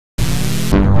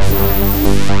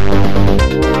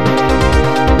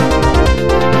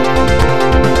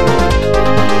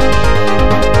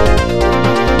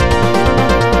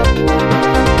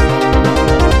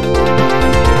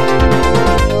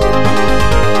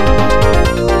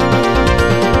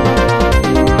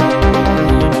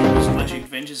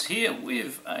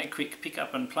quick pick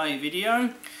up and play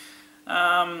video.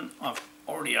 I've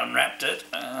already unwrapped it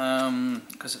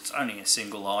because it's only a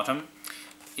single item.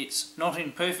 It's not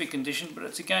in perfect condition, but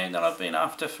it's a game that I've been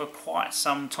after for quite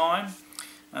some time.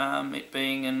 It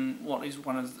being in what is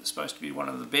supposed to be one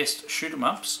of the best shoot 'em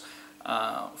ups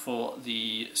for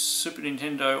the Super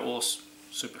Nintendo or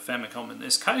Super Famicom in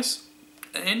this case,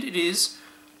 and it is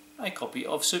a copy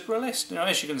of Super Aleste. Now,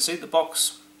 as you can see, the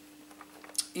box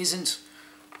isn't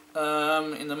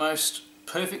in the most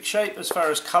perfect shape as far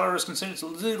as colour is concerned. It's a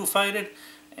little faded,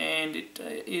 and it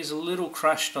is a little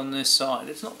crushed on this side.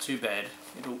 It's not too bad.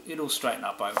 It'll straighten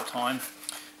up over time,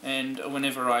 and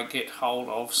whenever I get hold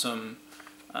of some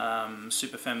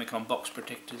Super Famicom box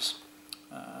protectors,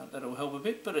 that'll help a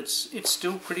bit. But it's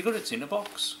still pretty good. It's in a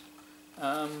box.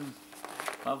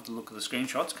 Love the look of the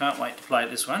screenshots. Can't wait to play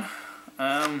this one.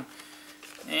 And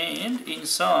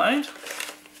inside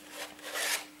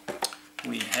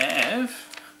we have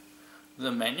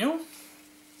the manual,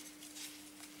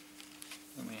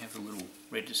 and we have the little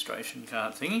registration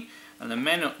card thingy, and the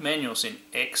manual's in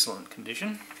excellent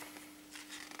condition.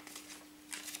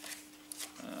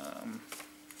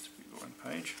 Let's be one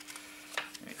page.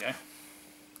 There we go.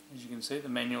 As you can see, the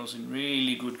manual's in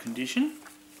really good condition,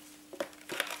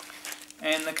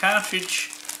 and the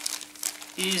cartridge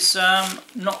is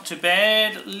not too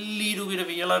bad. A little bit of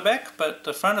a yellow back, but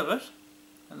the front of it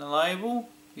and the label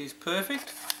is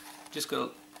perfect. Just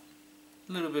got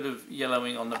a little bit of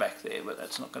yellowing on the back there, but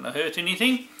that's not going to hurt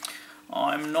anything.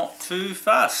 I'm not too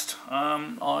fussed.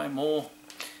 I more,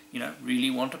 really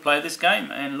want to play this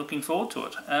game and looking forward to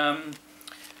it.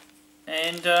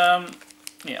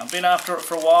 Yeah, I've been after it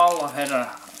for a while. I had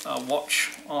a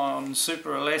watch on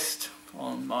Super Aleste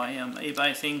on my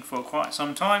eBay thing for quite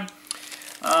some time,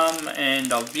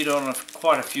 and I've bid on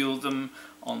quite a few of them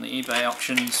on the eBay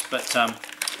auctions, but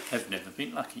have never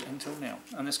been lucky until now.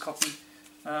 And this copy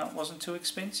wasn't too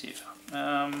expensive.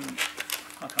 I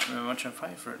can't remember how much I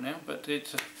paid for it now, but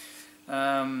it's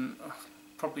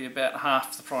probably about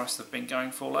half the price they've been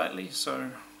going for lately,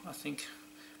 so I think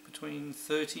between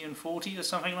 30 and 40 or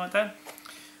something like that.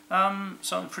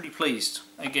 So I'm pretty pleased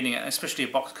at getting it, especially a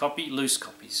box copy. Loose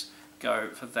copies go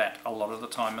for that a lot of the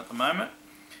time at the moment.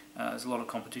 There's a lot of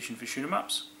competition for shoot 'em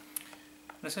ups.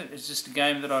 That's it. It's just a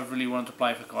game that I've really wanted to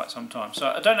play for quite some time. So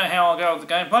I don't know how I'll go with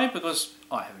the gameplay because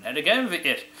I haven't had a game of it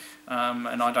yet,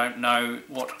 and I don't know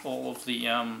what all of the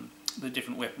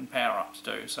different weapon power-ups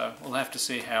do. So we'll have to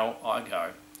see how I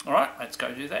go. All right, let's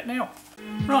go do that now.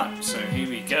 Right, so here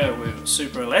we go with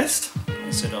Super Aleste.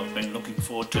 As I said, I've been looking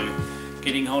forward to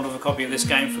getting hold of a copy of this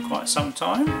game for quite some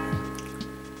time.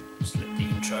 Just let the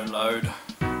intro load.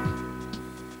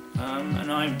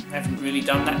 And I haven't really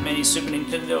done that many Super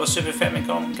Nintendo or Super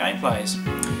Famicom gameplays.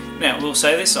 Now, we'll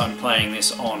say this, I'm playing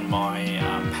this on my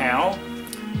PAL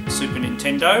Super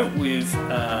Nintendo with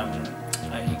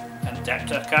an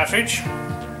adapter cartridge.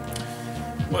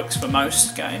 Works for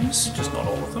most games, just not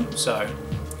all of them, so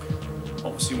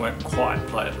obviously won't quite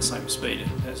play at the same speed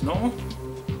as normal.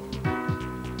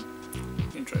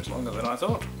 Intro's longer than I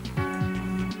thought.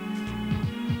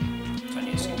 It's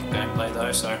only a single gameplay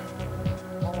though, so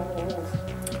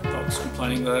I was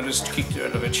complaining that I just kicked her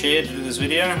out of a chair to do this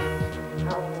video.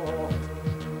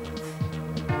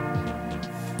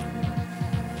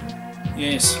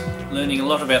 Yes, learning a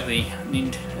lot about the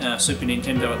Super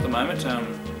Nintendo at the moment,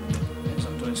 as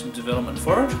I'm doing some development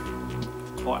for it.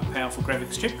 Quite powerful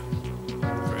graphics chip,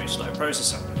 very slow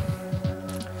processor.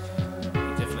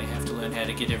 You definitely have to learn how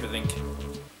to get everything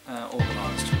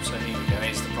organised. So here we go,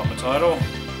 here's the proper title.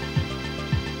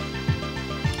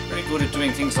 Very good at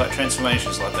doing things like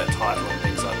transformations like that title and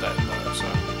things like that though, so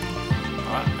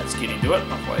alright, let's get into it,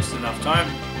 not wasting enough time.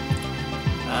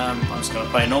 I'm just going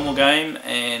to play a normal game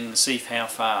and see how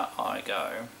far I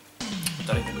go. I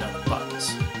don't even know the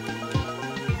buttons.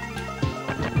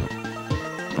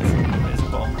 There's a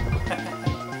bomb.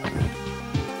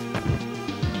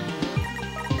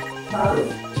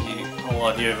 The whole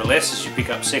idea of Aleste is you pick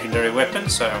up secondary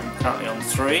weapons, so I'm currently on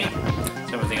 3.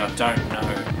 It's everything I don't know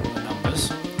the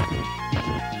numbers.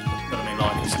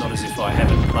 It's not as if I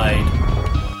haven't played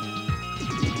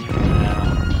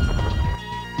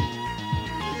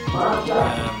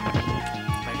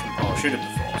a shooter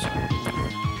before, so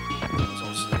that's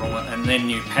also the wrong one. And then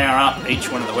you power up each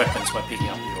one of the weapons by picking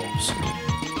up the orbs.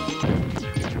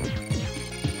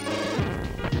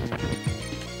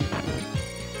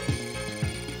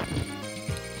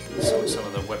 That's what some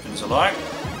of the weapons are like.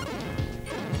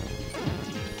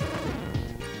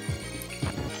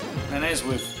 And as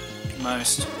with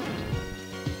most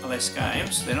Aleste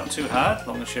games, they're not too hard, as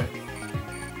long as you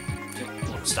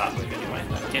start with anyway,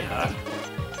 they get hard.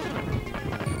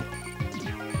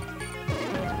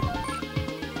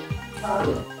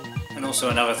 And also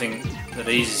another thing that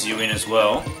eases you in as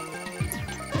well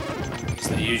is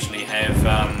they usually have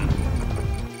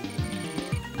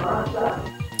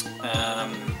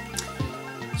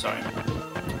sorry,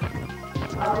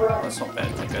 that's not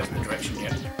bad, that goes in the direction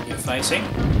you're facing.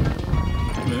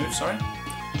 Move, sorry.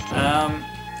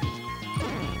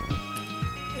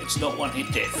 It's not one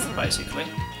hit death, basically.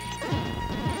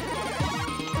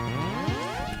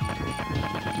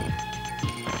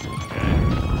 Okay.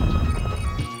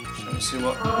 Shall we see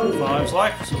what 5's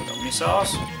like? So we've got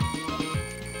missiles.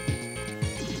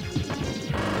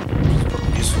 Which is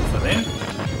probably useful for them.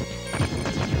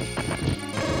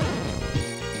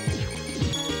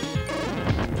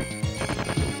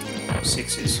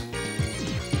 Sixes.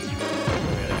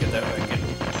 Better get that way again.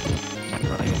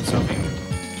 Running into something.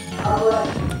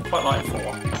 Quite like 4.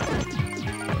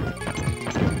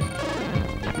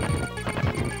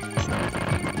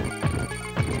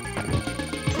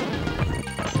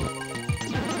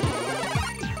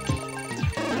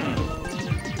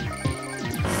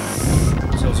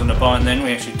 So I was in a bind then,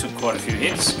 we actually took quite a few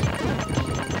hits.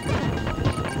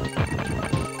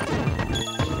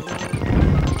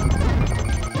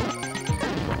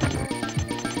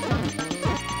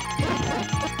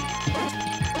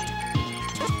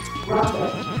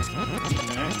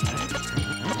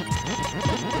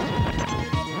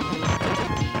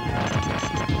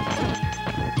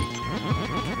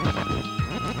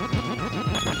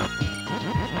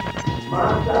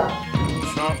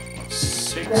 Shot,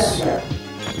 6.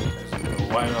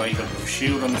 Why not? You got a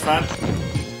shield on the front.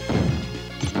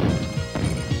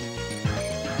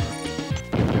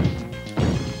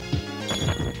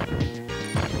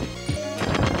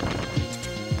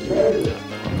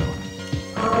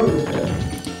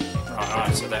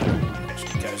 Alright, so that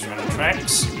actually goes around the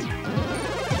tracks.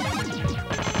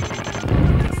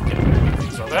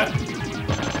 Things like that.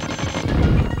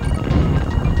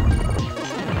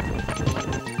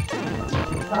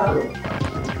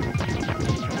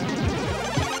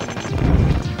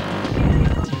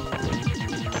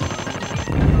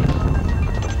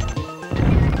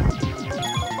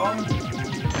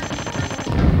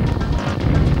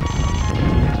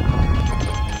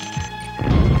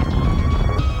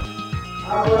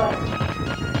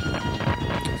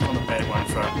 It's not a bad one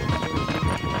for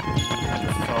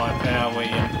firepower where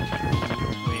you're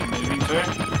moving to.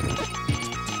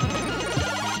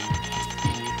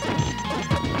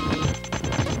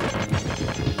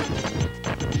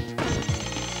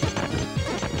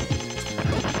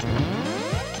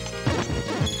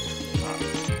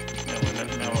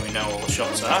 Now we know all the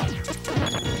shots are. Don't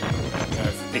go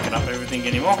for picking up everything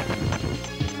anymore.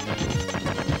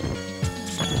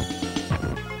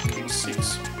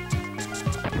 6.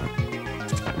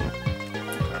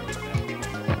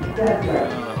 Okay.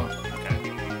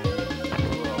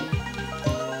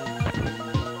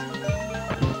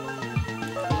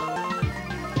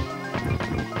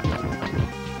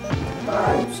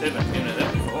 Well, 7, you know that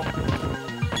before.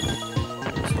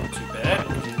 It's not too bad.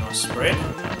 Nice spread.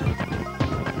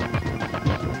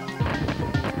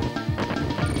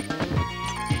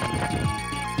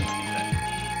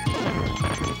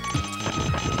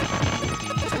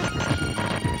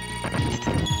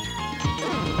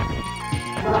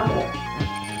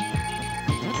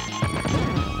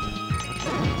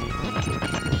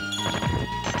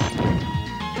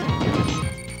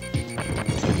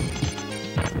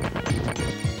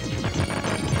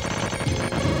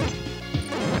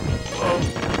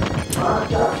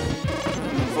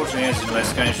 Unfortunately, as in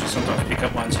less games, you sometimes pick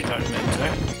up ones you don't mean to.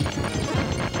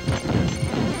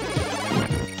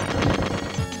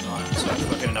 Right, so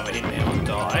if I get another hit now, I'll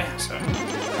die. So.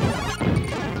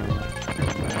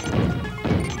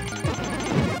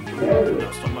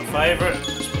 That's not my favourite.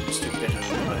 It's probably still better than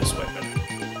the base weapon.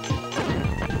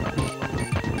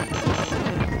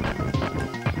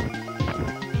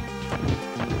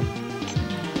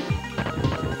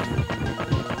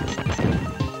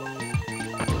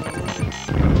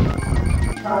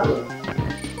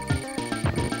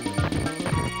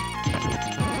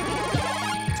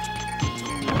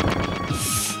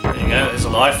 There you go, there's a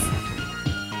life.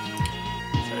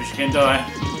 Shows you can die.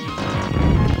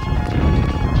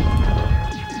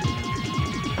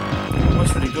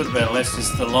 What's really good about Aleste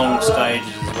is the long stages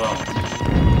as well.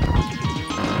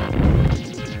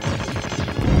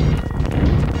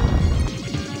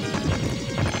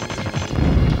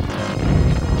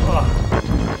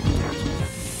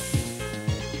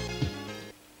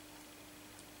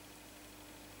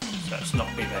 Let's knock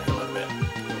me back a little bit.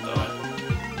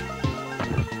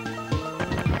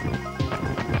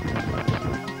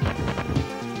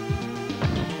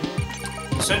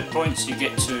 Certain points you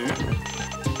get to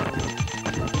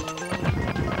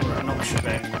push it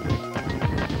back.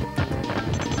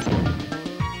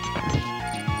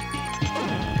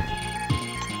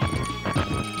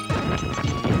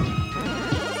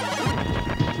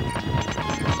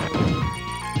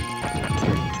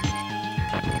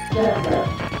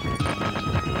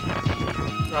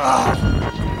 Ah!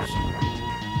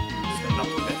 Just gonna knock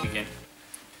it back again.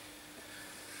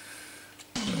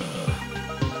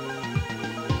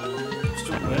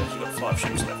 Still there, you've got 5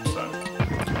 ships left, so.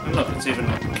 And look, it's even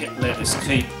let us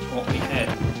keep what we had.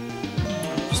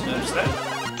 Just notice that.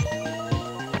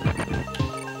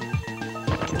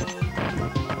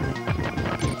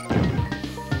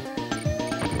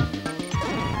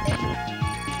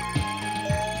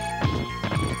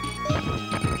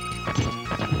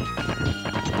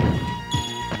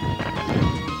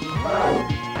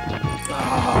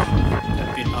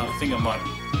 I think I might.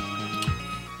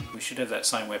 We should have that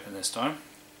same weapon this time.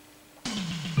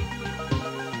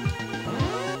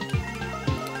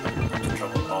 Not to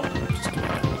trouble bomb, just to make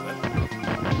it a little bit.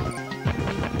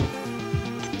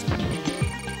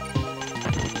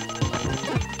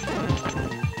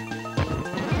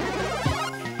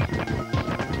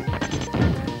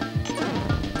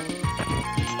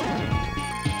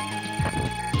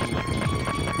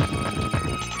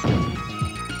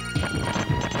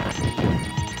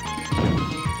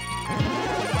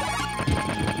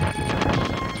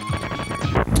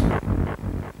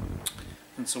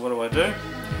 And so what do?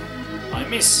 I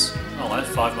miss. Oh, that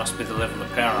 5 must be the level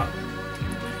of power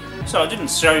up. So I didn't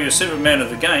show you a super amount of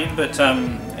the game, but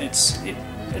it's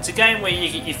a game where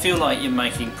you feel like you're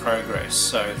making progress.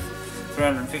 So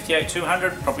 358,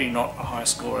 200, probably not a high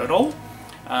score at all,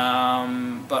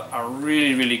 but a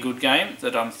really good game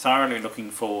that I'm thoroughly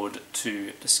looking forward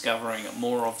to discovering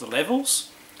more of the levels.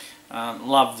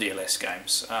 Love the Aleste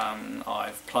games.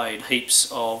 I've played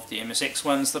heaps of the MSX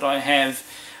ones that I have.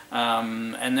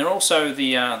 And they're also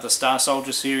the Star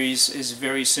Soldier series is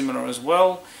very similar as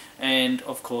well, and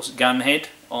of course Gunhead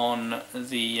on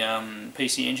the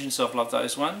PC Engine, so I've loved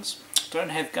those ones. Don't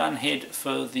have Gunhead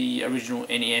for the original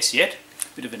NES yet,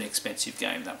 bit of an expensive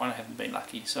game that one, I haven't been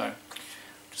lucky, so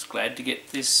just glad to get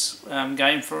this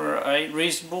game for a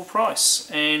reasonable price,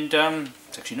 and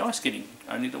it's actually nice getting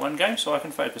only the one game so I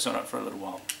can focus on it for a little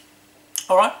while.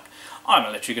 Alright, I'm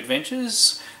Electric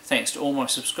Adventures. Thanks to all my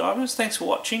subscribers, thanks for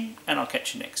watching, and I'll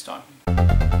catch you next time.